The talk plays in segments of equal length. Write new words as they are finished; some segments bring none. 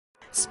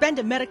Spend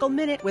a medical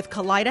minute with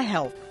Kaleida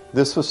Health.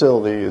 This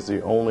facility is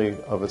the only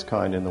of its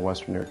kind in the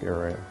Western New York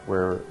area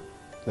where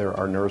there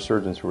are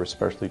neurosurgeons who are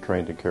specially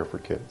trained to care for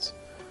kids.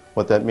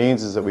 What that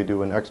means is that we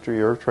do an extra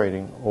year of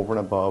training over and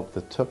above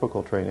the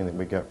typical training that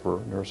we get for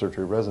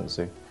neurosurgery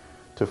residency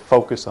to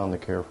focus on the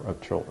care of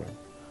children.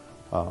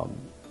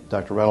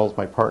 Dr. Reynolds,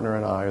 my partner,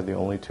 and I are the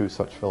only two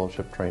such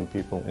fellowship-trained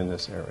people in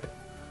this area.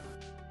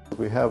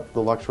 We have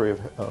the luxury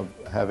of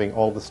having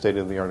all the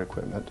state-of-the-art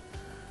equipment,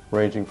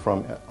 ranging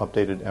from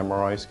updated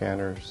MRI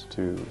scanners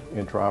to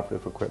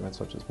intraoperative equipment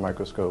such as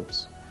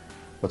microscopes,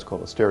 what's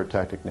called a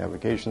stereotactic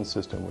navigation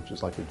system, which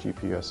is like a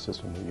GPS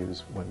system we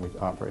use when we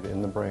operate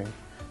in the brain,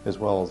 as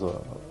well as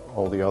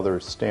all the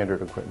other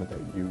standard equipment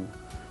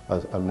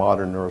that a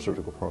modern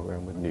neurosurgical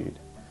program would need.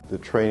 The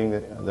training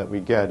that we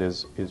get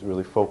is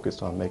really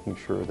focused on making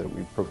sure that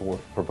we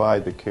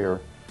provide the care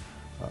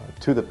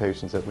to the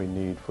patients that we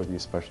need for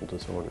these special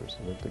disorders,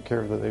 and the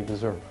care that they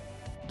deserve.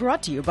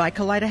 Brought to you by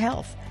Kaleida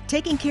Health.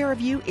 Taking care of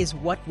you is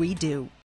what we do.